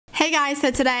Hey guys, so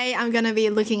today I'm going to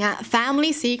be looking at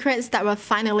family secrets that were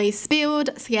finally spilled.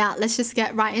 So yeah, let's just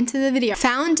get right into the video.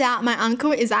 Found out my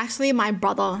uncle is actually my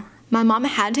brother. My mom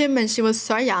had him when she was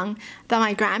so young that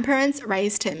my grandparents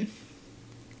raised him.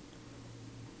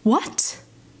 What?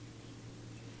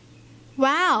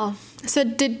 Wow. So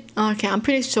okay, I'm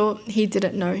pretty sure he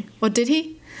didn't know. Or did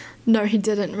he? No, he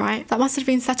didn't, right? That must have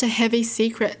been such a heavy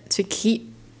secret to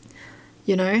keep,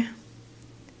 you know?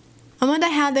 I wonder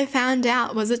how they found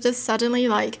out. Was it just suddenly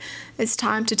like, it's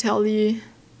time to tell you?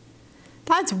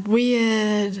 That's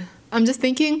weird. I'm just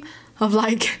thinking of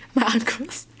like my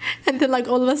uncles. And then like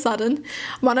all of a sudden,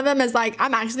 one of them is like,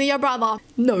 I'm actually your brother.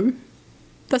 No,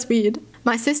 that's weird.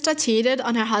 My sister cheated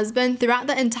on her husband throughout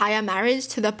the entire marriage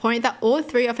to the point that all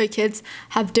three of her kids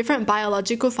have different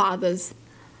biological fathers.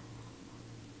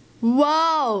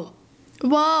 Whoa.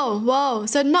 Whoa, whoa.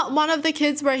 So not one of the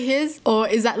kids were his, or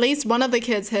is at least one of the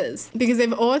kids his? Because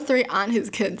if all three aren't his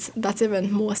kids, that's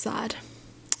even more sad.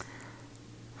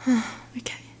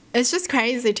 Okay. It's just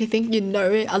crazy to think you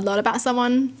know a lot about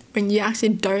someone when you actually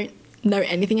don't know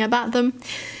anything about them.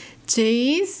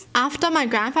 Jeez. After my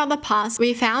grandfather passed,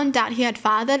 we found out he had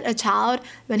fathered a child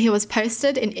when he was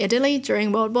posted in Italy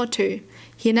during World War II.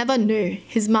 He never knew.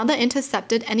 His mother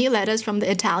intercepted any letters from the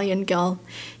Italian girl.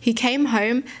 He came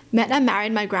home, met and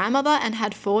married my grandmother, and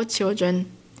had 4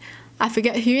 children. I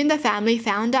forget who in the family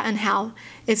found out and how.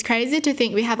 It's crazy to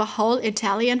think we have a whole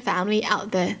Italian family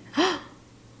out there.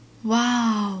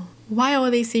 Wow. Why are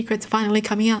all these secrets finally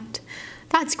coming out?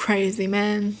 That's crazy,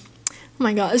 man. Oh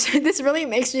my gosh, this really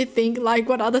makes you think like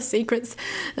what other secrets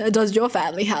does your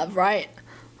family have, right?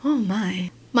 Oh my.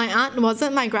 My aunt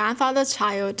wasn't my grandfather's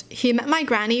child. He met my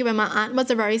granny when my aunt was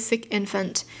a very sick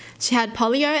infant. She had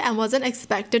polio and wasn't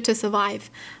expected to survive.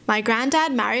 My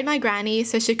granddad married my granny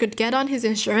so she could get on his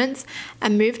insurance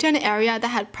and move to an area that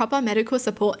had proper medical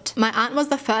support. My aunt was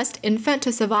the first infant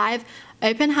to survive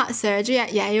open heart surgery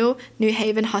at Yale New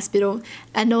Haven Hospital,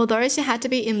 and although she had to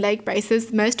be in leg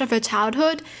braces most of her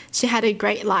childhood, she had a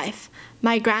great life.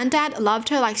 My granddad loved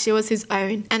her like she was his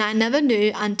own, and I never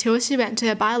knew until she went to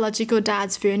her biological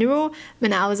dad's funeral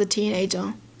when I was a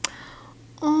teenager.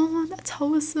 Oh, that's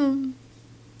wholesome.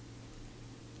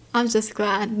 I'm just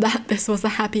glad that this was a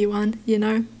happy one, you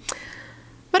know?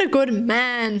 What a good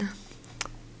man.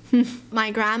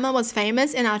 My grandma was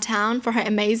famous in our town for her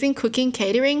amazing cooking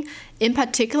catering, in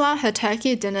particular her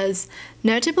turkey dinners.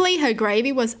 Notably, her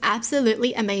gravy was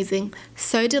absolutely amazing,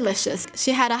 so delicious.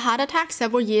 She had a heart attack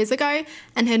several years ago,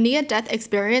 and her near-death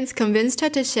experience convinced her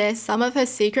to share some of her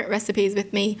secret recipes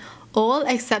with me, all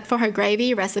except for her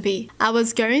gravy recipe. I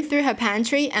was going through her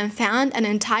pantry and found an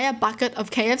entire bucket of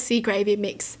KFC gravy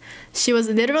mix. She was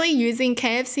literally using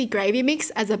KFC gravy mix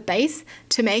as a base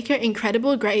to make her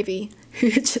incredible gravy.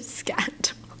 Just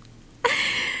scandal.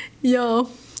 Yo,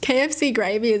 KFC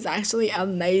gravy is actually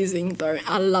amazing though.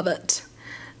 I love it.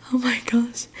 Oh my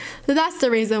gosh. So that's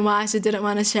the reason why she didn't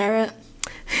want to share it.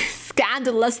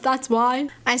 Scandalous, that's why.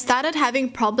 I started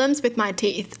having problems with my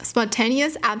teeth,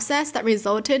 spontaneous abscess that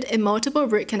resulted in multiple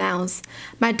root canals.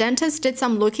 My dentist did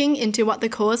some looking into what the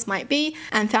cause might be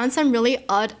and found some really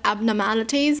odd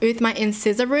abnormalities with my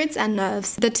incisor roots and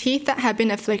nerves, the teeth that had been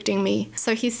afflicting me.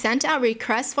 So he sent out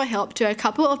requests for help to a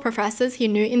couple of professors he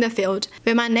knew in the field.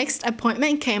 When my next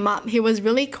appointment came up, he was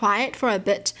really quiet for a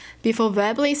bit before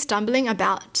verbally stumbling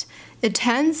about. It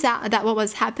turns out that what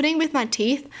was happening with my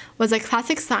teeth was a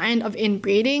classic sign of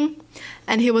inbreeding,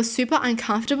 and he was super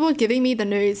uncomfortable giving me the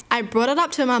news. I brought it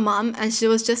up to my mum and she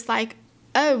was just like,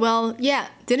 oh well, yeah,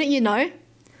 didn't you know?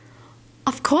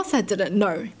 Of course I didn't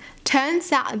know.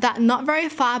 Turns out that not very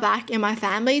far back in my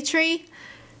family tree,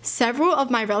 several of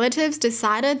my relatives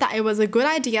decided that it was a good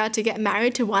idea to get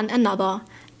married to one another,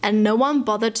 and no one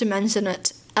bothered to mention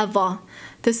it, ever.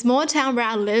 The small town where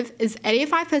I live is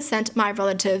 85% my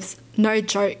relatives. No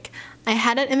joke. I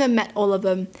hadn't even met all of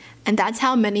them, and that's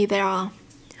how many there are.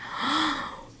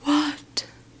 What?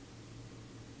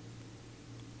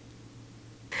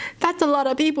 That's a lot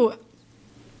of people.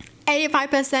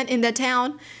 85% in the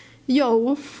town.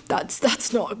 Yo,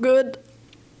 that's not good.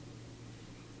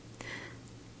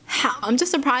 I'm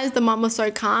just surprised the mom was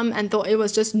so calm and thought it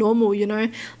was just normal, you know?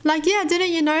 Like, yeah,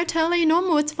 didn't you know? Totally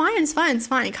normal. It's fine, it's fine, it's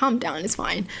fine. Calm down, it's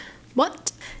fine.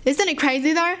 What? Isn't it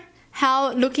crazy though?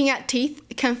 How looking at teeth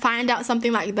can find out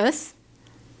something like this?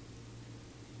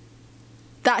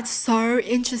 That's so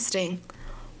interesting.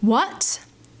 What?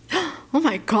 Oh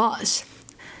my gosh.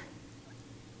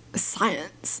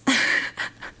 Science.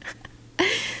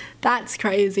 That's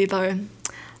crazy though.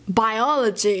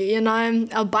 Biology, you know,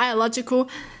 our biological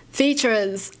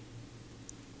features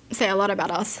say a lot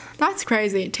about us. That's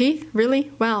crazy. Teeth?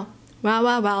 Really? Wow.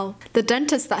 Well. The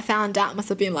dentist that found out must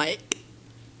have been like,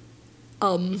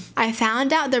 I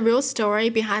found out the real story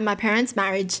behind my parents'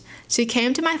 marriage. She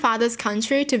came to my father's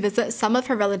country to visit some of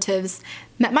her relatives,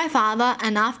 met my father,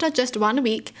 and after just 1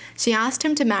 week, she asked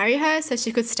him to marry her so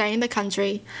she could stay in the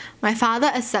country. My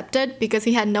father accepted because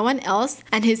he had no one else,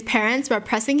 and his parents were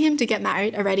pressing him to get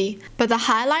married already. But the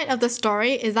highlight of the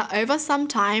story is that over some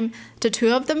time, the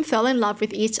two of them fell in love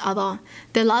with each other.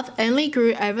 Their love only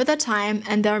grew over the time,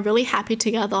 and they were really happy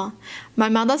together. My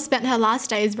mother spent her last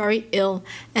days very ill,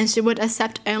 and she would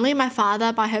accept only my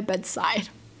father by her bedside.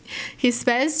 He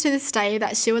swears to this day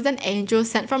that she was an angel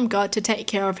sent from God to take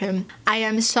care of him. I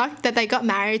am shocked that they got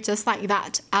married just like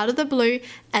that, out of the blue,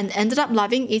 and ended up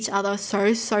loving each other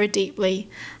so deeply.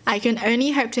 I can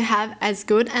only hope to have as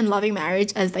good and loving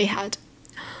marriage as they had.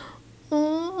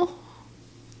 Oh,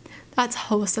 that's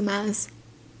wholesome as.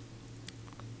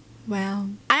 Wow.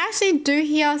 I actually do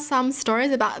hear some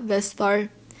stories about this though.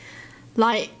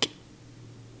 Like,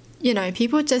 you know,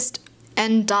 people just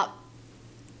end up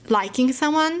liking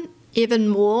someone even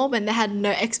more when they had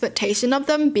no expectation of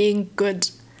them being good,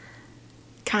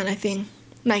 kind of thing.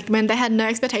 Like when they had no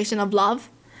expectation of love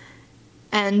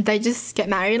and they just get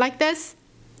married like this.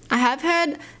 I have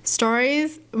heard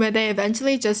stories where they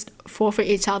eventually just fall for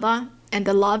each other and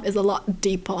the love is a lot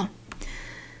deeper.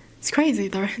 It's crazy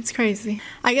though, it's crazy.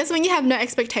 I guess when you have no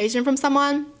expectation from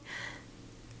someone,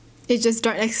 you just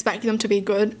don't expect them to be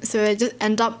good, so they just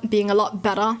end up being a lot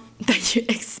better than you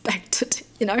expected,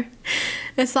 you know?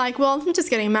 It's like, well, I'm just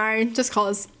getting married just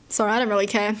cause. Sorry, I don't really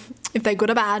care if they're good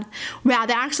or bad. Wow,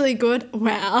 they're actually good.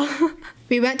 Wow.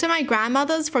 We went to my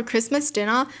grandmother's for Christmas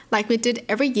dinner like we did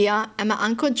every year, and my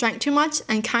uncle drank too much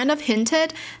and kind of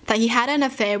hinted that he had an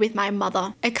affair with my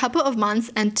mother. A couple of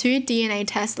months and 2 DNA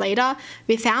tests later,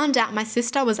 we found out my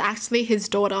sister was actually his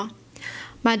daughter.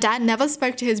 My dad never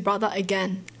spoke to his brother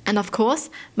again. And of course,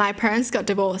 my parents got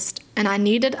divorced and I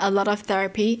needed a lot of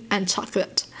therapy and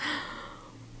chocolate.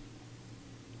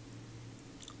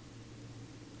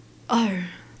 Oh,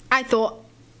 I thought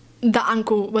the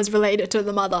uncle was related to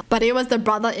the mother, but he was the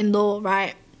brother-in-law,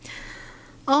 right?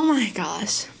 Oh my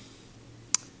gosh.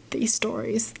 These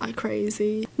stories are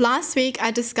crazy. Last week,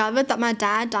 I discovered that my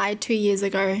dad died 2 years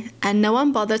ago and no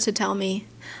one bothered to tell me.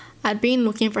 I'd been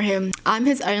looking for him. I'm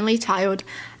his only child.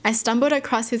 I stumbled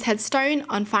across his headstone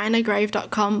on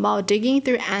findagrave.com while digging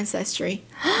through Ancestry.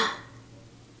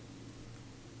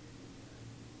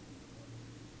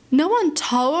 No one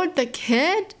told the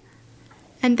kid?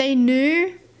 And they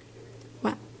knew?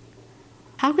 What?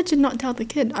 How could you not tell the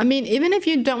kid? I mean, even if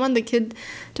you don't want the kid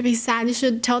to be sad, you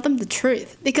should tell them the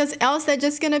truth. Because else they're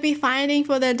just gonna be fighting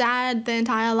for their dad their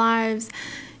entire lives.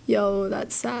 Yo,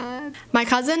 that's sad. My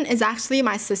cousin is actually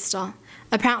my sister.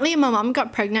 Apparently, my mum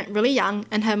got pregnant really young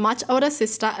and her much older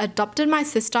sister adopted my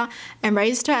sister and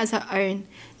raised her as her own.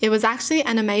 It was actually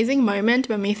an amazing moment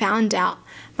when we found out.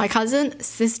 My cousin,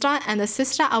 sister, and the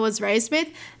sister I was raised with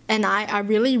and I are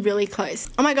really close.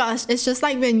 Oh my gosh, it's just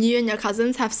like when you and your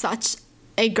cousins have such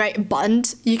a great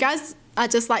bond. You guys are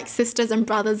just like sisters and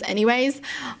brothers anyways,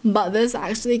 but this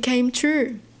actually came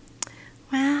true.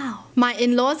 Wow. My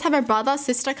in-laws have a brother,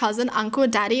 sister, cousin, uncle,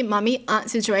 daddy, mummy, aunt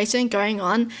situation going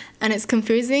on, and it's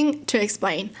confusing to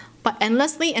explain, but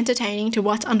endlessly entertaining to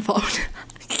watch unfold.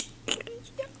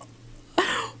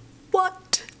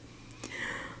 What?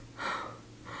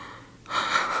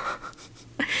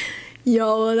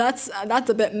 Yo, that's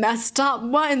a bit messed up.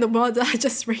 What in the world did I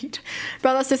just read?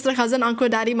 Brother, sister, cousin, uncle,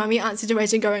 daddy, mummy, aunt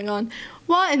situation going on.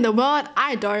 What in the world?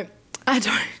 I don't.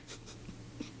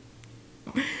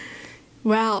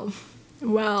 Well.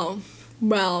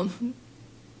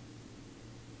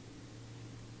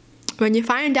 When you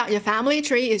find out your family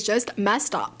tree is just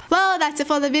messed up. Well, that's it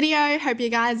for the video. Hope you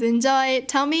guys enjoyed.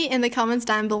 Tell me in the comments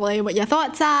down below what your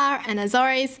thoughts are. And as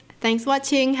always, thanks for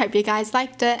watching. Hope you guys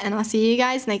liked it. And I'll see you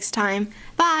guys next time.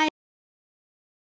 Bye.